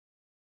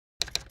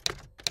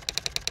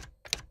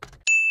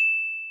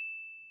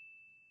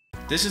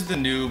This is the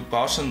new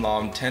Bausch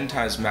Lomb 10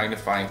 times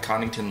magnifying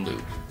Coddington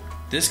Loupe.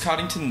 This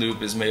Coddington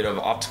Loupe is made of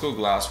optical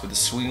glass with a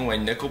swing away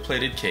nickel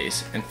plated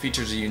case and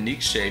features a unique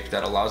shape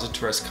that allows it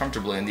to rest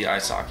comfortably in the eye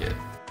socket.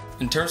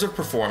 In terms of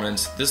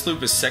performance, this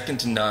loupe is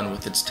second to none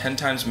with its 10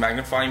 times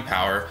magnifying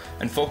power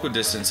and focal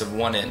distance of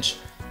 1 inch,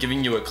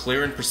 giving you a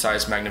clear and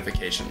precise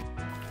magnification.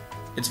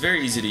 It's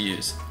very easy to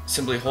use.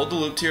 Simply hold the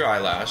loupe to your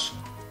eyelash,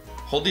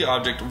 hold the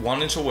object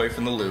 1 inch away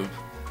from the loupe,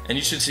 and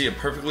you should see a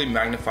perfectly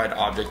magnified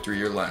object through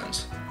your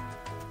lens.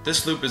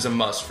 This loupe is a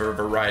must for a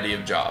variety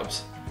of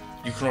jobs.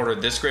 You can order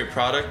this great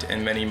product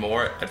and many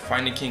more at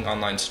Finding King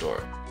online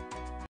store.